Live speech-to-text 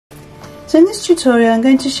So in this tutorial I'm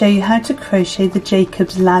going to show you how to crochet the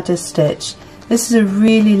Jacob's ladder stitch. This is a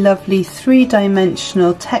really lovely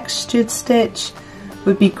three-dimensional textured stitch.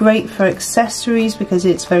 Would be great for accessories because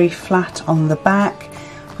it's very flat on the back.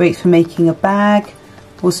 Great for making a bag.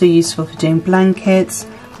 Also useful for doing blankets.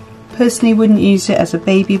 Personally wouldn't use it as a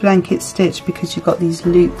baby blanket stitch because you've got these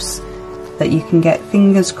loops that you can get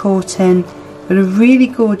fingers caught in. But a really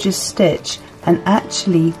gorgeous stitch and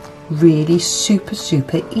actually really super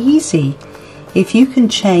easy. If you can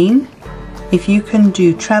chain, if you can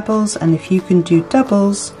do trebles, and if you can do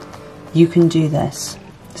doubles, you can do this.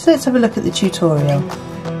 So let's have a look at the tutorial.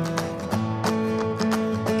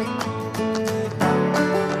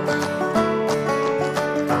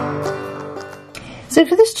 So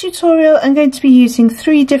for this tutorial I'm going to be using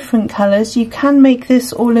 3 different colours. You can make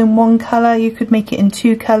this all in one colour, you could make it in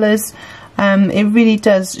 2 colours. It really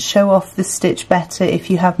does show off the stitch better if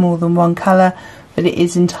you have more than one colour, but it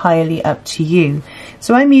is entirely up to you.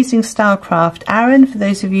 So I'm using Stylecraft Aran for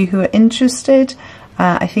those of you who are interested.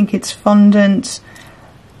 I think it's fondant,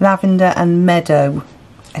 lavender and meadow,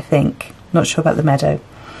 I think. Not sure about the meadow.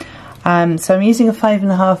 So I'm using a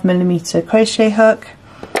 5.5mm crochet hook.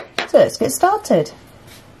 So let's get started.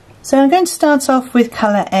 So I'm going to start off with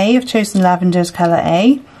colour A. I've chosen lavender as colour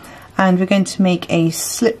A. And we're going to make a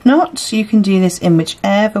slip knot. You can do this in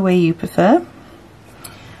whichever way you prefer.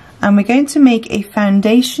 And we're going to make a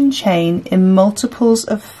foundation chain in multiples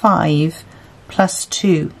of 5 plus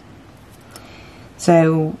 2.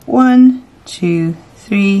 So 1, 2,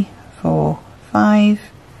 3, 4, 5,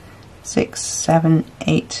 6, 7,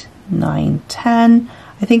 8, 9, 10.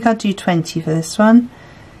 I think I'll do 20 for this one.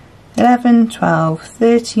 11, 12,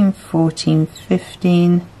 13, 14,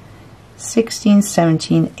 15, 16,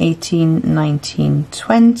 17, 18, 19,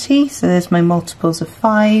 20. So there's my multiples of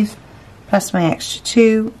 5 plus my extra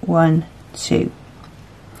 2, 1, 2.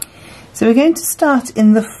 So we're going to start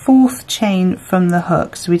in the 4th chain from the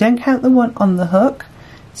hook. So we don't count the one on the hook.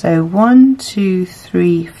 So 1, 2,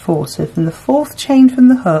 3, 4. So from the 4th chain from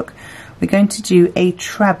the hook, we're going to do a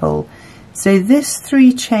treble. So this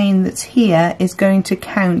 3 chain that's here is going to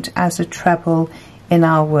count as a treble in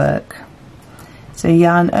our work. So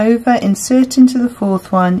yarn over, insert into the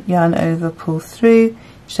 4th one, yarn over, pull through. You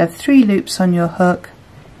should have 3 loops on your hook.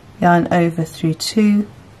 Yarn over through 2,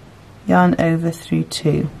 yarn over through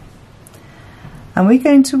 2. And we're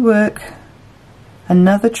going to work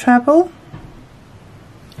another treble.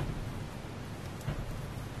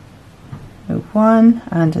 So 1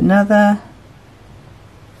 and another,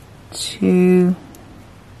 2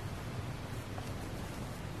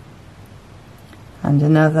 and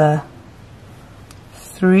another,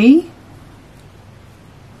 3.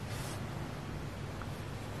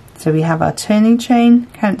 So we have our turning chain,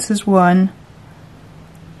 counts as 1,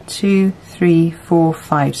 2, 3, 4,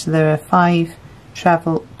 5. So there are 5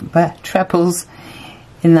 trebles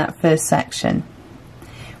in that first section.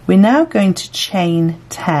 We're now going to chain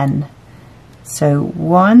 10. So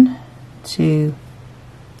 1, 2,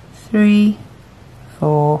 3,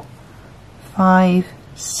 4, 5,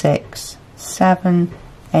 6, 7,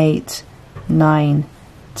 8, 9,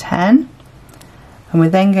 10. And we're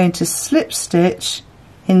then going to slip stitch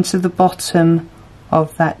into the bottom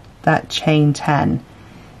of that chain 10.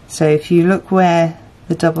 So if you look where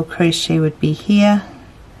the double crochet would be here,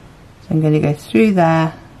 so I'm going to go through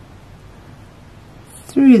there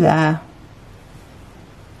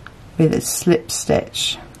with a slip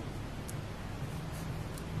stitch,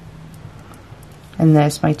 and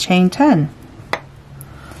there's my chain 10.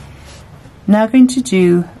 Now I'm going to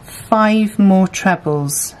do 5 more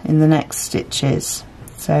trebles in the next stitches.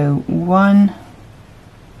 So one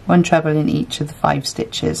treble in each of the 5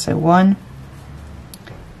 stitches. So 1,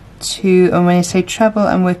 2, and when I say treble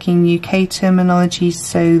I'm working UK terminology,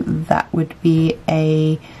 so that would be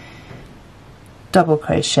a double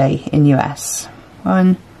crochet in US.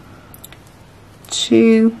 1,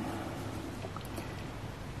 2,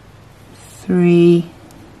 3,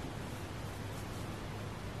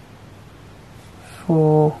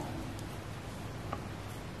 4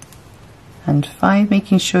 and 5,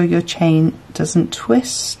 making sure your chain doesn't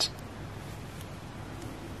twist.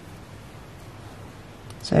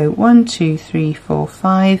 So 1, 2, 3, 4,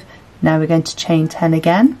 5. Now we're going to chain 10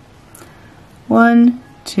 again. 1,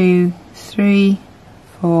 2, 3,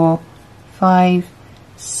 4, 5,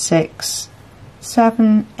 6,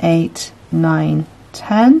 7, 8, 9,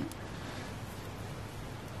 10.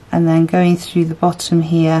 And then going through the bottom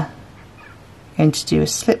here, I'm going to do a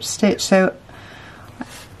slip stitch. So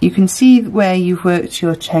you can see where you've worked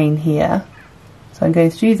your chain here. So I'm going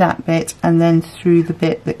through that bit and then through the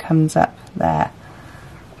bit that comes up there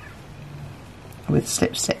with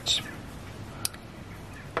slip stitch.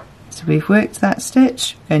 So we've worked that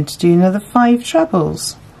stitch, we're going to do another 5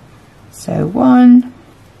 trebles. So 1,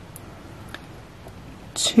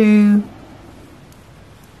 2,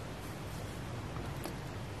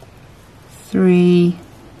 3,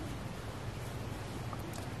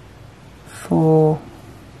 4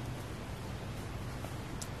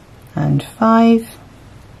 and 5.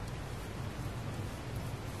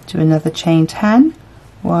 Do another chain 10.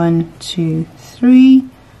 1, 2, 3,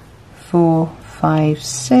 4, 5,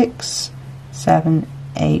 6, 7,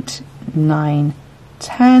 8, 9,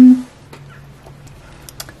 10.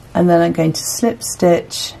 And then I'm going to slip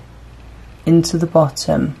stitch into the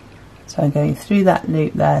bottom. So I'm going through that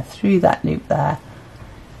loop there, through that loop there,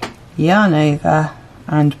 yarn over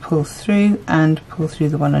and pull through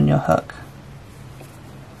the one on your hook.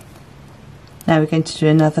 Now we're going to do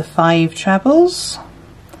another 5 trebles,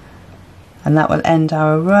 and that will end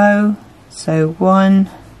our row. So 1,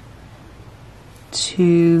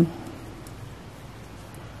 2,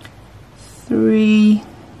 3,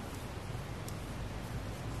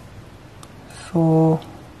 4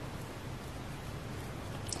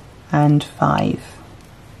 and 5.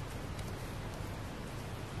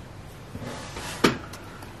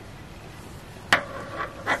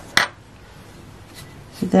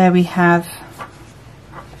 So there we have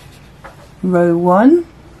row 1.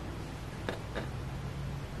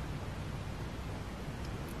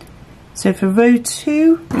 So for row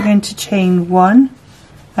 2 we're going to chain 1.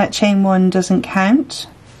 That chain 1 doesn't count,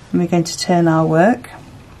 and we're going to turn our work.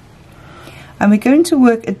 And we're going to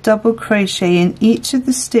work a double crochet in each of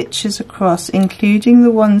the stitches across, including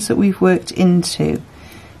the ones that we've worked into.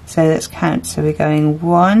 So let's count. So we're going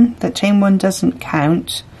 1, that chain 1 doesn't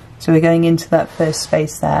count, so we're going into that first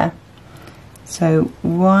space there. So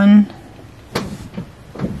 1,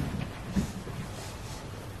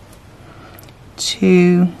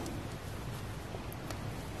 2,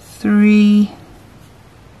 3,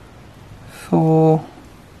 4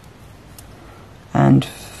 and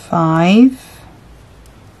 5.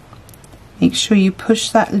 Make sure you push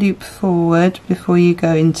that loop forward before you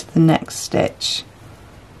go into the next stitch.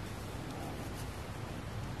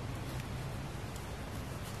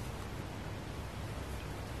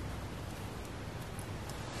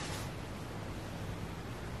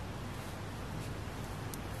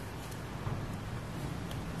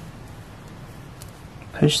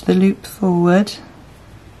 Push the loop forward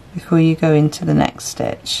before you go into the next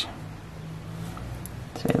stitch.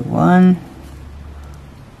 So 1,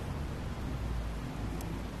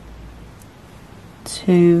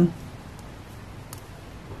 2,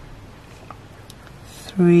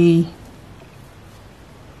 3,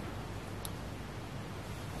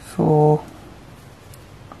 4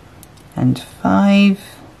 and 5.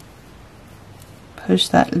 Push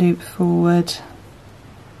that loop forward.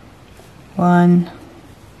 1,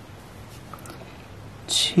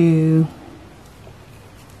 2,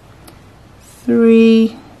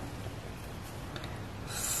 3,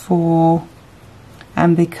 4,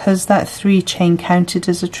 and because that 3 chain counted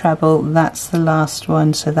as a treble, that's the last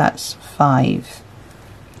one, so that's 5.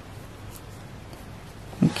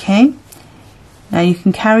 Okay, now you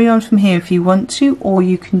can carry on from here if you want to, or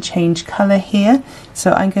you can change colour here.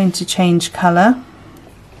 So I'm going to change colour.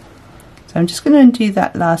 So I'm just going to undo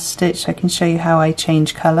that last stitch so I can show you how I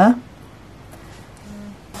change colour.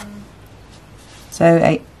 So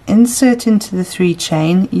I insert into the 3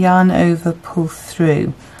 chain, yarn over, pull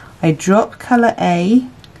through. I drop colour A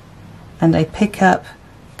and I pick up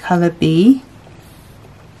colour B.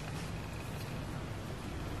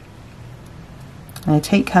 And I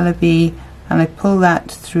take colour B and I pull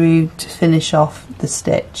that through to finish off the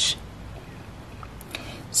stitch.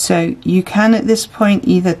 So you can at this point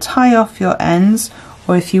either tie off your ends,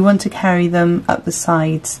 or if you want to carry them up the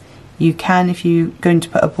sides, you can. If you're going to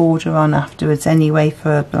put a border on afterwards anyway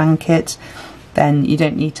for a blanket, then you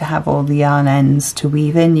don't need to have all the yarn ends to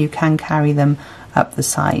weave in. You can carry them up the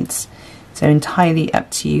sides. So entirely up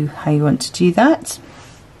to you how you want to do that.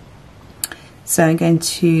 So I'm going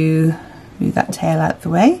to move that tail out of the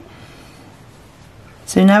way.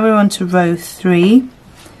 So now we're on to row 3.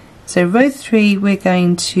 So row 3 we're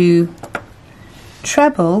going to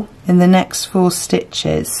treble in the next 4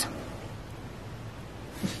 stitches.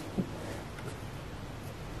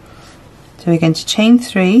 So we're going to chain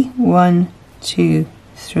 3, 1, 2,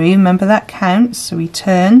 3. Remember that counts, so we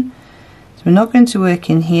turn. So we're not going to work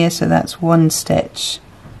in here, so that's 1 stitch.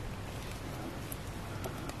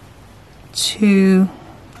 2,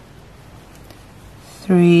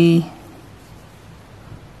 3,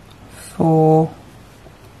 4.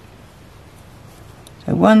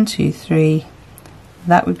 So 1, 2, 3.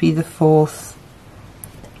 That would be the 4th,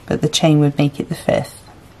 but the chain would make it the 5th.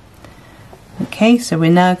 Okay, so we're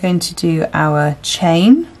now going to do our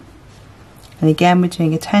chain, and again we're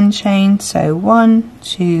doing a 10 chain, so 1,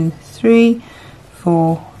 2, 3,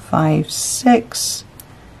 4, 5, 6,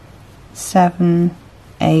 7,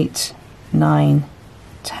 8, 9,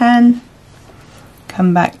 10.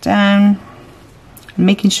 Come back down, and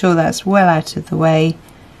making sure that's well out of the way,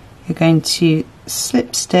 you're going to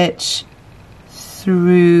slip stitch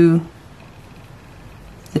through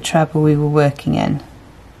the treble we were working in.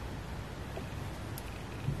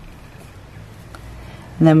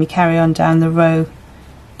 And then we carry on down the row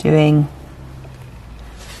doing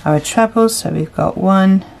our trebles. So we've got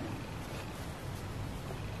 1,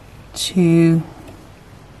 2,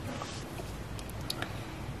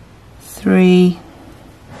 3,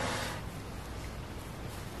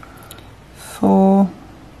 4,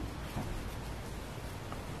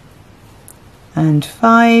 and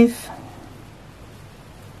 5.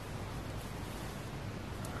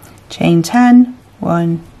 Chain 10,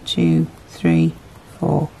 1, 2, 3,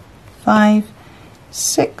 4, 5,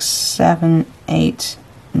 6, 7, 8,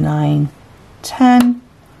 9, 10,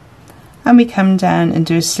 and we come down and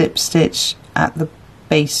do a slip stitch at the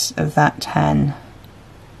base of that 10.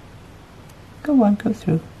 Go on, go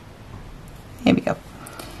through. Here we go.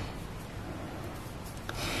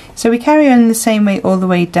 So we carry on in the same way all the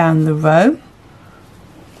way down the row,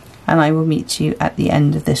 and I will meet you at the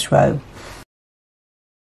end of this row.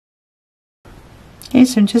 Okay,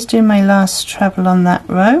 so I'm just doing my last treble on that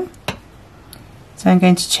row. So I'm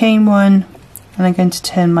going to chain 1 and I'm going to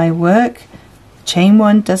turn my work. Chain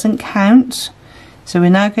 1 doesn't count, so we're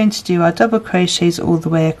now going to do our double crochets all the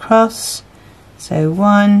way across. So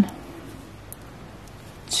 1,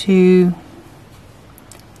 2,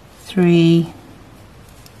 3,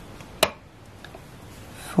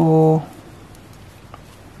 4,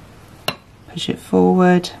 push it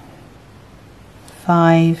forward,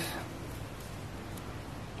 5,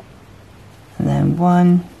 and then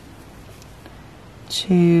 1,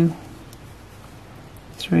 2,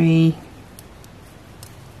 3,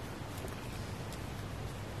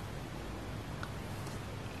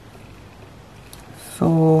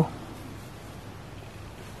 4,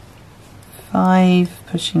 5,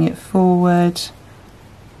 pushing it forward.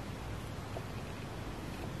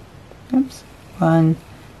 Oops. 1,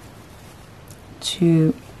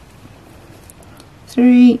 2,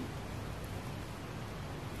 3,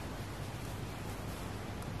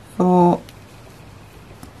 4,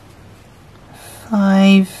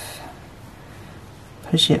 5,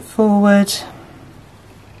 push it forward,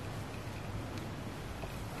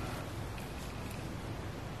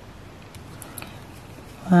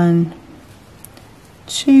 1,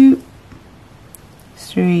 2,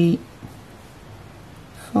 3,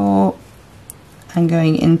 4, and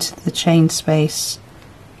going into the chain space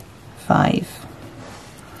 5.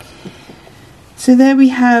 So there we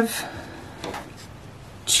have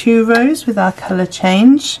 2 rows with our colour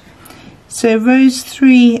change. So rows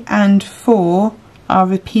 3 and 4 are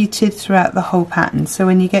repeated throughout the whole pattern. So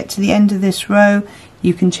when you get to the end of this row,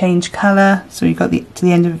 you can change colour. So you got to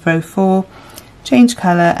the end of row 4, change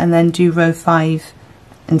colour, and then do row 5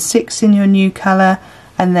 and 6 in your new colour,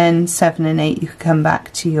 and then 7 and 8 you can come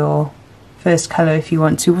back to your first colour if you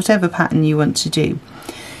want to, whatever pattern you want to do.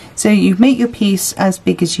 So you make your piece as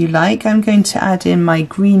big as you like. I'm going to add in my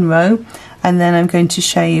green row, and then I'm going to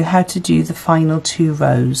show you how to do the final 2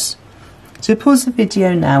 rows. So pause the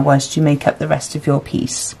video now whilst you make up the rest of your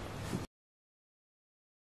piece.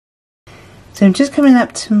 So I'm just coming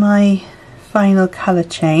up to my final colour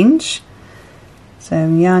change. So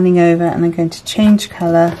I'm yarning over and I'm going to change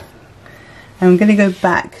colour. I'm going to go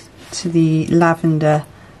back to the lavender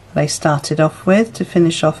that I started off with to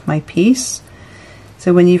finish off my piece.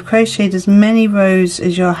 So when you've crocheted as many rows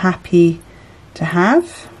as you're happy to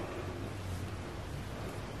have,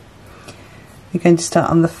 we're going to start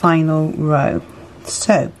on the final row.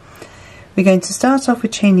 So we're going to start off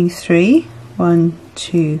with chaining 3, 1,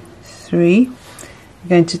 2, 3. We're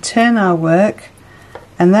going to turn our work,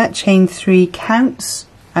 and that chain 3 counts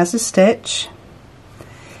as a stitch.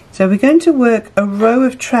 So we're going to work a row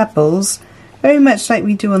of trebles very much like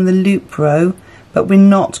we do on the loop row, but we're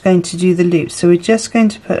not going to do the loop. So we're just going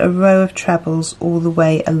to put a row of trebles all the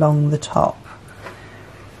way along the top.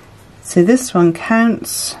 So this one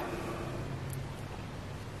counts.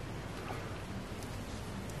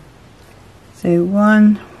 So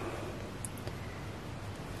 1,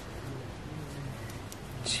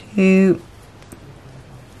 2,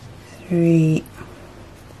 3,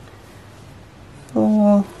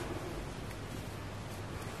 4.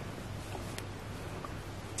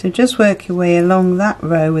 So just work your way along that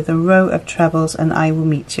row with a row of trebles, and I will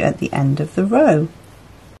meet you at the end of the row.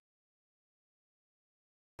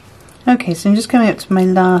 Okay, so I'm just coming up to my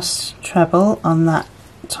last treble on that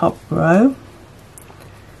top row.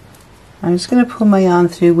 I'm just going to pull my yarn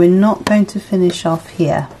through. We're not going to finish off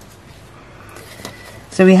here.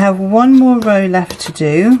 So we have one more row left to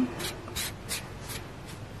do.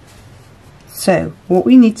 So what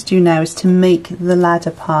we need to do now is to make the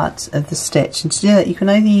ladder part of the stitch, and to do that you can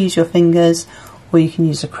either use your fingers or you can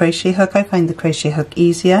use a crochet hook. I find the crochet hook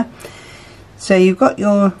easier. So you've got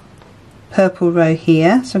your purple row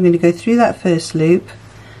here, so I'm going to go through that first loop.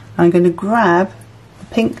 I'm going to grab the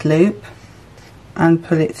pink loop and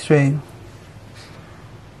pull it through.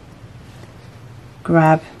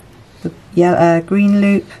 Grab the green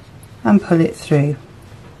loop and pull it through.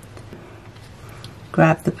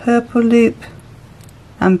 Grab the purple loop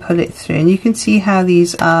and pull it through, and you can see how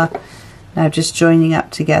these are now just joining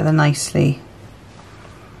up together nicely.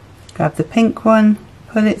 Grab the pink one,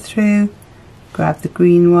 pull it through, grab the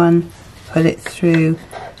green one, pull it through,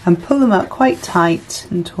 and pull them up quite tight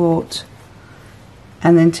and taut,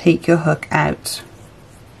 and then take your hook out.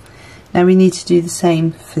 Now we need to do the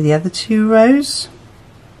same for the other two rows.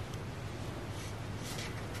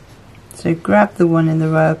 So grab the one in the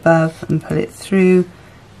row above and pull it through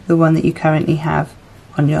the one that you currently have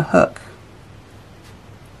on your hook,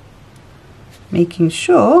 making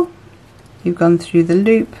sure you've gone through the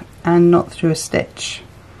loop and not through a stitch,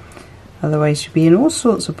 otherwise you'll be in all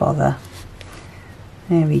sorts of bother.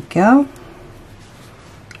 There we go,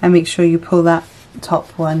 and make sure you pull that top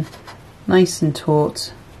one nice and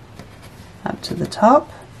taut up to the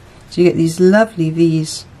top, so you get these lovely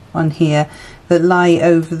V's on here that lie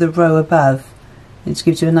over the row above. It just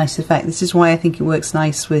gives you a nice effect. This is why I think it works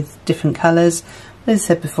nice with different colours. As I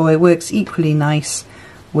said before, it works equally nice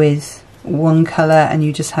with one colour, and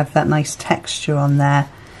you just have that nice texture on there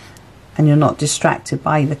and you're not distracted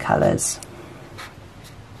by the colours.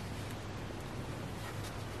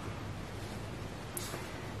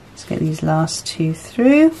 Let's get these last two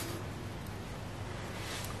through.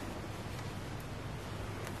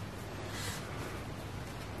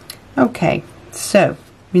 Okay, so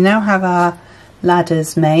we now have our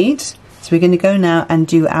ladders made, so we're going to go now and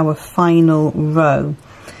do our final row.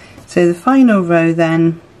 So the final row,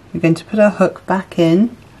 then we're going to put our hook back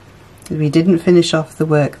in, because we didn't finish off the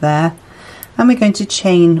work there, and we're going to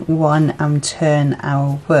chain one and turn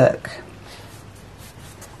our work.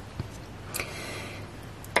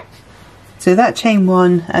 So that chain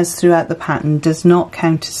one, as throughout the pattern, does not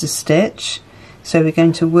count as a stitch, so we're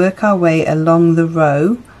going to work our way along the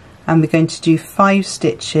row, and we're going to do 5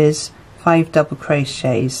 stitches, 5 double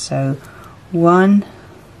crochets. So 1,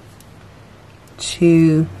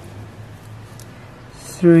 2,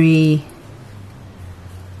 3,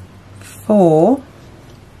 4.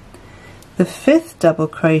 The 5th double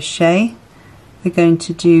crochet we're going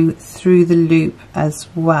to do through the loop as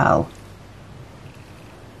well.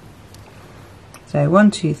 So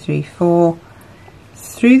 1, 2, 3, 4,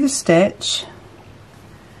 through the stitch,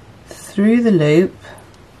 through the loop,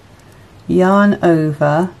 yarn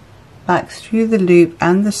over, back through the loop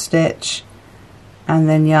and the stitch, and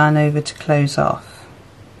then yarn over to close off.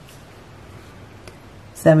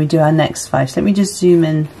 So then we do our next 5. So let me just zoom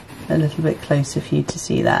in a little bit closer for you to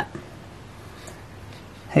see that.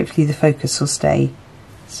 Hopefully the focus will stay.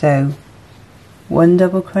 So 1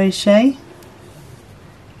 double crochet,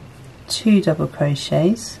 2 double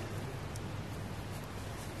crochets,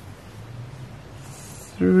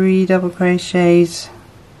 3 double crochets,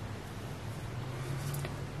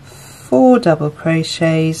 4 double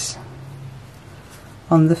crochets.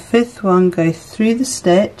 On the 5th one, go through the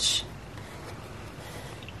stitch,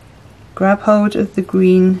 grab hold of the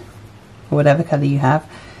green or whatever colour you have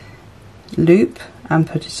loop and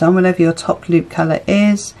put it on, whatever your top loop colour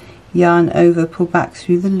is, yarn over, pull back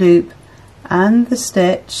through the loop and the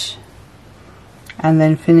stitch, and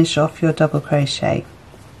then finish off your double crochet.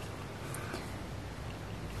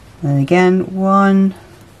 And then again 1,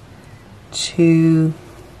 2,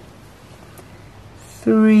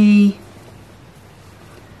 3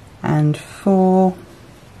 and 4,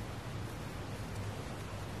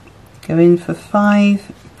 go in for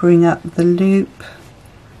 5, bring up the loop,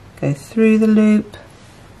 go through the loop,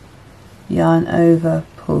 yarn over,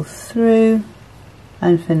 pull through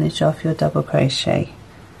and finish off your double crochet.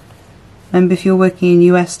 Remember, if you're working in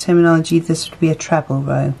US terminology, this would be a treble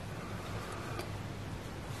row.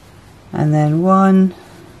 And then 1,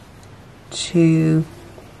 2,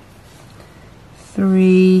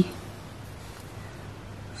 3,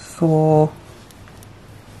 4,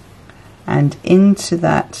 and into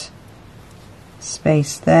that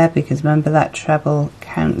space there, because remember that treble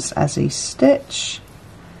counts as a stitch,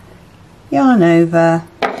 yarn over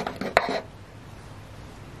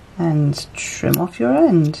and trim off your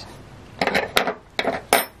end.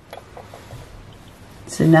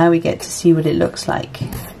 So now we get to see what it looks like.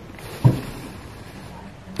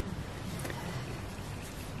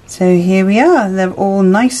 So here we are, they're all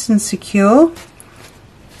nice and secure.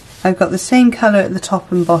 I've got the same colour at the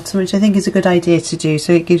top and bottom, which I think is a good idea to do,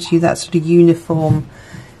 so it gives you that sort of uniform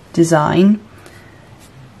design.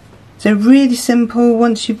 So really simple.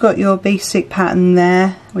 Once you've got your basic pattern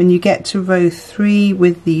there, when you get to row 3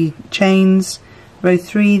 with the chains, row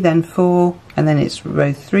 3 then 4, and then it's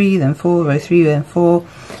row 3 then 4, row 3 then 4.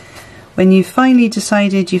 When you've finally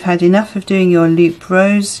decided you've had enough of doing your loop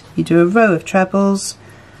rows, you do a row of trebles,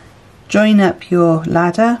 join up your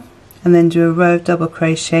ladder, and then do a row of double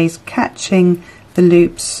crochets, catching the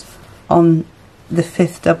loops on the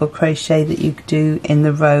 5th double crochet that you do in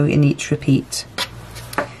the row in each repeat.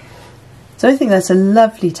 So I think that's a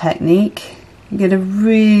lovely technique. You get a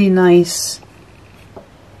really nice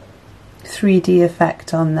 3D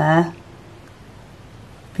effect on there.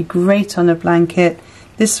 Be great on a blanket.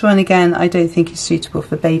 This one again I don't think is suitable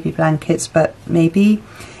for baby blankets, but maybe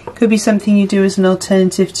could be something you do as an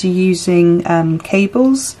alternative to using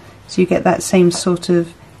cables, so you get that same sort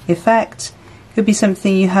of effect. Could be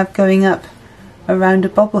something you have going up around a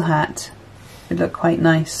bobble hat. It would look quite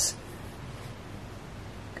nice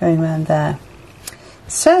going around there.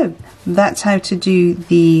 So that's how to do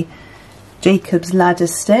the Jacob's ladder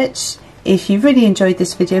stitch. If you really enjoyed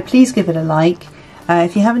this video, please give it a like.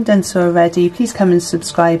 If you haven't done so already, please come and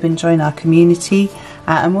subscribe and join our community.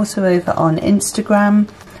 I'm also over on Instagram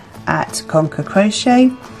at Conquer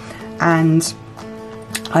Crochet, and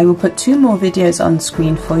I will put 2 more videos on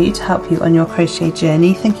screen for you to help you on your crochet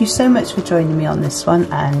journey. Thank you so much for joining me on this one,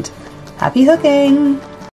 and happy hooking!